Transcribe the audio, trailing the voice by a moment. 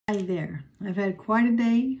Hi there. I've had quite a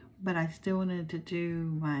day, but I still wanted to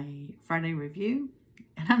do my Friday review,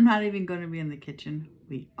 and I'm not even going to be in the kitchen.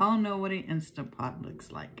 We all know what an Instant Pot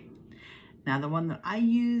looks like. Now, the one that I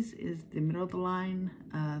use is the middle of the line,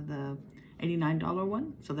 the $89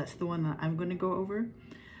 one. So that's the one that I'm going to go over.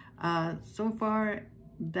 So far,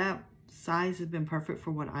 that size has been perfect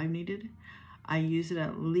for what I've needed. I use it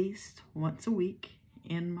at least once a week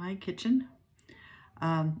in my kitchen.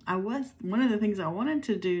 One of the things I wanted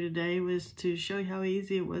to do today was to show you how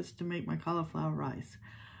easy it was to make my cauliflower rice.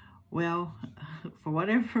 Well, for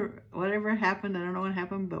whatever happened, I don't know what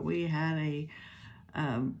happened, but we had a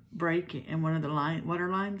break in one of the water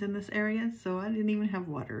lines in this area, so I didn't even have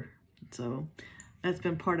water. So that's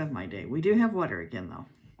been part of my day. We do have water again though.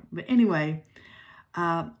 But anyway,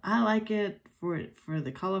 I like it for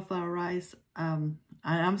the cauliflower rice.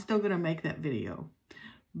 I'm still gonna make that video,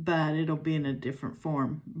 but it'll be in a different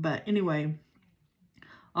form. But anyway,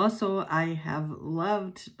 also I have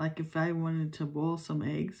loved, like if I wanted to boil some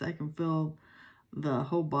eggs, I can fill the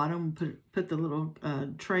whole bottom, put the little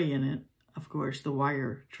tray in it, of course, the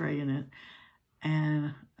wire tray in it.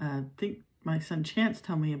 And I think my son Chance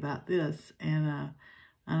told me about this, and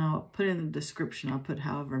I'll put in the description, I'll put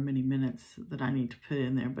however many minutes that I need to put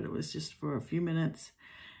in there, but it was just for a few minutes.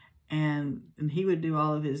 And he would do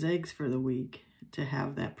all of his eggs for the week to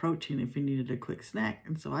have that protein if he needed a quick snack.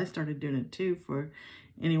 And so I started doing it too for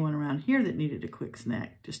anyone around here that needed a quick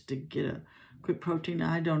snack, just to get a quick protein.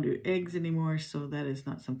 Now, I don't do eggs anymore, so that is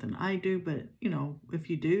not something I do, but you know, if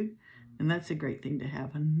you do, then that's a great thing to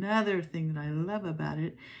have. Another thing that I love about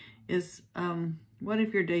it is, what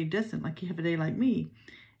if your day doesn't, like you have a day like me,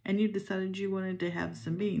 and you decided you wanted to have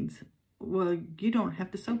some beans? Well, you don't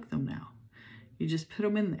have to soak them now. You just put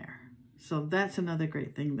them in there. So that's another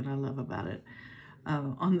great thing that I love about it.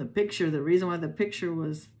 On the picture, the reason why the picture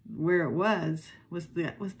was where it was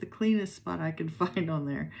the cleanest spot I could find on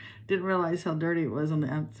there. Didn't realize how dirty it was on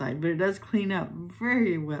the outside, but it does clean up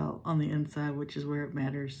very well on the inside, which is where it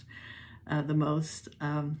matters the most.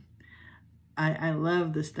 I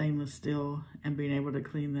love the stainless steel and being able to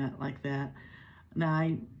clean that like that.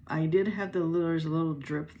 Now, I did have there's a little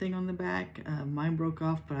drip thing on the back. Mine broke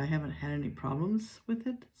off, but I haven't had any problems with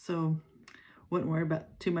it, so wouldn't worry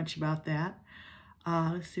too much about that.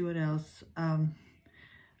 Let's see what else.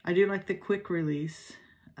 I do like the quick release,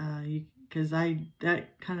 because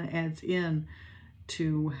that kind of adds in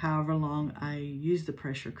to however long I use the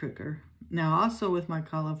pressure cooker. Now, also with my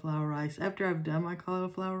cauliflower rice, after I've done my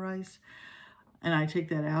cauliflower rice and I take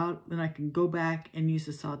that out, then I can go back and use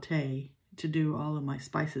the saute to do all of my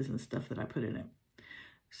spices and stuff that I put in it.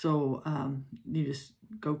 So you just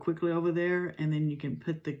go quickly over there, and then you can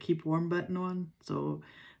put the keep warm button on. So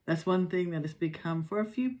that's one thing that has become, for a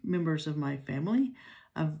few members of my family,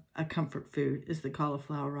 a comfort food is the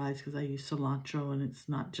cauliflower rice, because I use cilantro and it's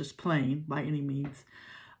not just plain by any means.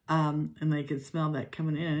 And they can smell that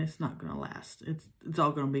coming in, and it's not going to last. It's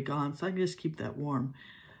all going to be gone. So I can just keep that warm.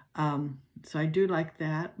 So I do like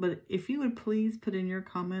that. But if you would please put in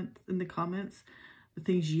the comments the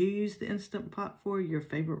things you use the Instant Pot for, your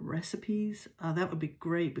favorite recipes, that would be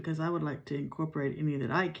great, because I would like to incorporate any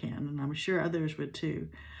that I can, and I'm sure others would too.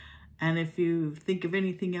 And if you think of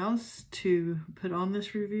anything else to put on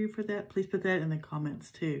this review for that, please put that in the comments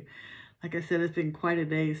too. Like I said, it's been quite a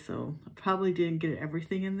day, so I probably didn't get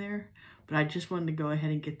everything in there, but I just wanted to go ahead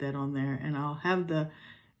and get that on there. And I'll have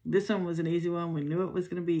this one was an easy one. We knew it was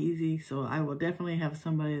going to be easy, so I will definitely have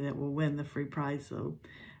somebody that will win the free prize. So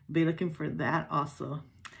be looking for that also.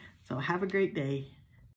 So have a great day.